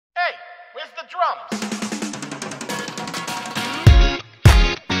Where's the drums?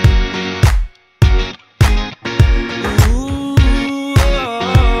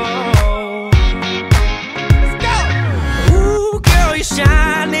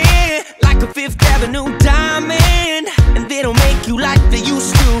 Shining like a Fifth Avenue diamond, and they don't make you like they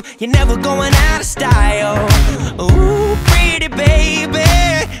used to. You're never going out of style. Ooh, pretty baby,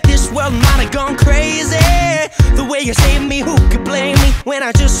 this world might have gone crazy. The way you save me, who could blame me when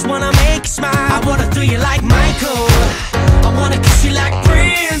I just wanna make you smile? I wanna throw you like Michael, I wanna kiss you like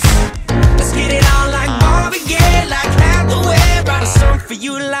Prince. Let's get it on like Marvin Gaye, like Hathaway. Write a song for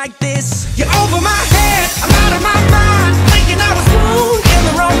you like this. You're over my head, I'm out of my mind, thinking I was born in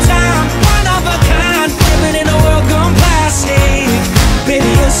the wrong time. One of a kind, living in a world gone plastic. Baby,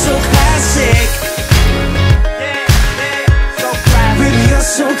 you're so classic. Baby, you're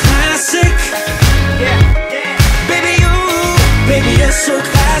so classic. Baby, you're so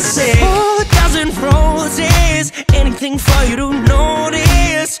classic. 4,000 roses, anything for you to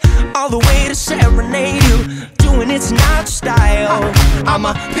notice. All the way to serenade you, doing it's not style.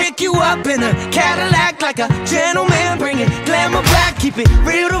 I'ma pick you up in a Cadillac like a gentleman, bring it glamour back, keep it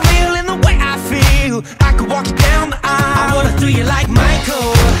real to real in the way I feel. I could walk you down the aisle. I wanna throw you like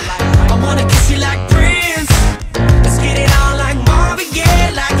Michael, I wanna kiss you like Prince. Let's get it on like Marvin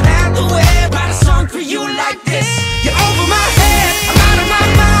Gaye, like Hathaway. Write a song for you like this. You're over my head, I'm out of my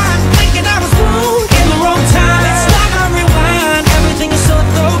mind, thinking I was born in the wrong time. It's like I rewind, everything is so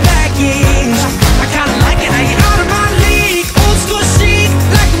throwback-ish. I kinda like it how you're out of my league, old school chic,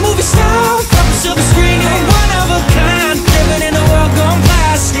 like a movie star from a silver screen. You're one of a kind, living in a world gone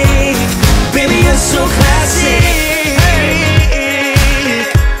plastic. Baby, you're so classic.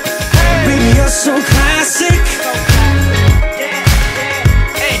 Baby, you're so classic.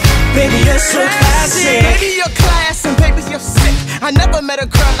 Baby, you're so classic. Baby, you're class and baby, you're sick. I never met a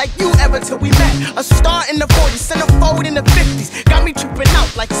girl like you ever till we met. A star in the 40s, centerfold in the 50s. Got me tripping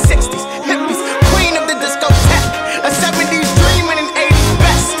out like 60s.